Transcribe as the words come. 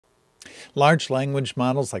Large language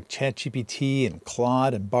models like ChatGPT and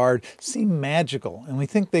Claude and Bard seem magical, and we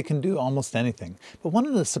think they can do almost anything. But one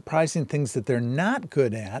of the surprising things that they're not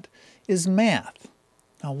good at is math.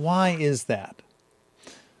 Now, why is that?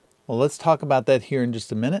 Well, let's talk about that here in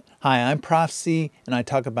just a minute. Hi, I'm Prof. C, and I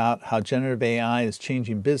talk about how generative AI is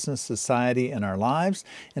changing business, society, and our lives.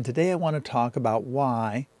 And today I want to talk about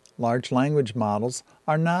why large language models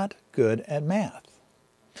are not good at math.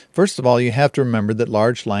 First of all, you have to remember that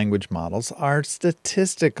large language models are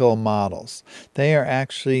statistical models. They are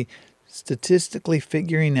actually statistically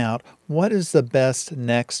figuring out what is the best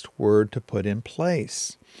next word to put in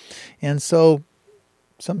place. And so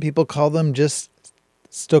some people call them just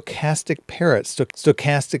stochastic parrots.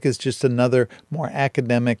 Stochastic is just another more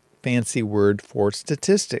academic fancy word for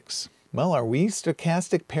statistics. Well, are we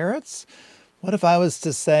stochastic parrots? What if I was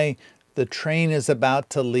to say the train is about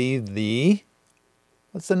to leave the...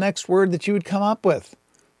 What's the next word that you would come up with?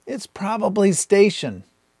 It's probably station.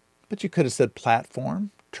 But you could have said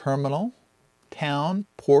platform, terminal, town,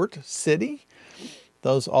 port, city.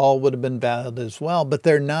 Those all would have been valid as well, but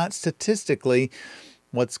they're not statistically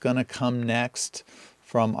what's going to come next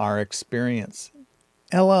from our experience.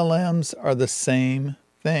 LLMs are the same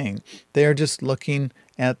thing. They're just looking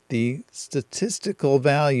at the statistical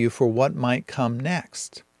value for what might come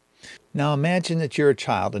next. Now imagine that you're a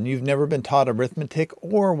child and you've never been taught arithmetic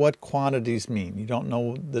or what quantities mean. You don't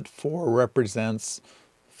know that 4 represents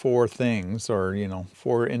 4 things or,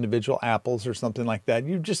 4 individual apples or something like that.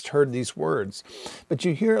 You've just heard these words. But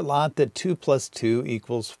you hear a lot that 2 plus 2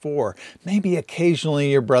 equals 4. Maybe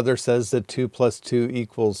occasionally your brother says that 2 plus 2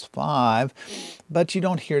 equals 5, but you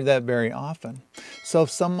don't hear that very often. So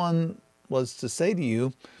if someone was to say to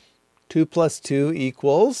you, 2 plus 2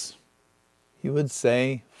 equals, you would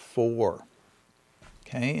say 4.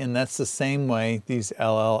 Okay, and that's the same way these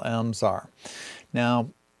LLMs are. Now,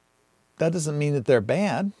 that doesn't mean that they're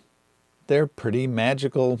bad. They're pretty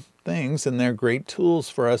magical things, and they're great tools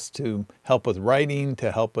for us to help with writing,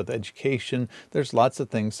 to help with education. There's lots of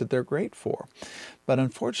things that they're great for. But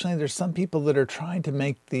unfortunately, there's some people that are trying to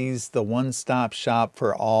make these the one-stop shop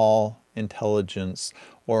for all intelligence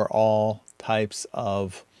or all types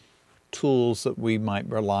of tools that we might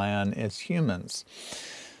rely on as humans.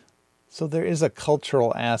 So there is a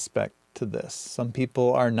cultural aspect to this. Some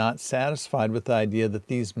people are not satisfied with the idea that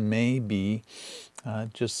these may be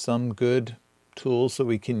just some good tools that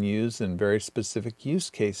we can use in very specific use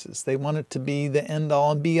cases. They want it to be the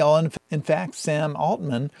end-all and be-all. In fact, Sam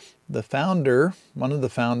Altman, the founder, one of the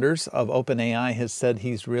founders of OpenAI, has said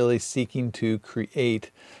he's really seeking to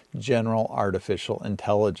create general artificial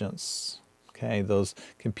intelligence. Okay, those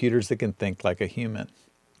computers that can think like a human.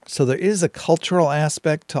 So there is a cultural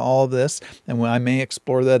aspect to all of this, and I may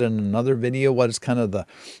explore that in another video, what is kind of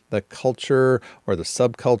the culture or the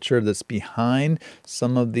subculture that's behind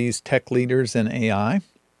some of these tech leaders in AI.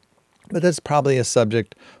 But that's probably a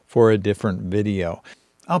subject for a different video.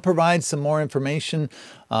 I'll provide some more information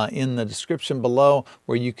in the description below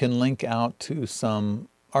where you can link out to some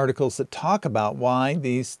articles that talk about why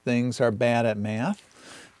these things are bad at math.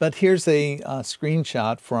 But here's a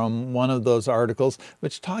screenshot from one of those articles,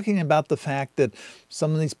 which is talking about the fact that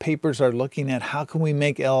some of these papers are looking at how can we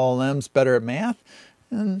make LLMs better at math?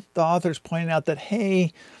 And the author's pointing out that,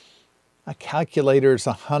 hey, a calculator is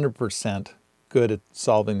 100% good at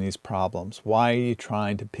solving these problems. Why are you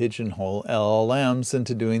trying to pigeonhole LLMs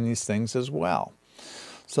into doing these things as well?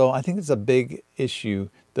 So I think it's a big issue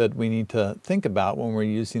that we need to think about when we're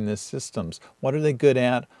using these systems. What are they good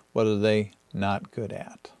at? What are they not good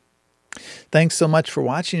at? Thanks so much for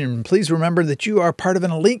watching, and please remember that you are part of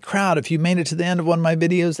an elite crowd if you made it to the end of one of my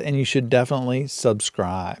videos, and you should definitely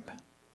subscribe.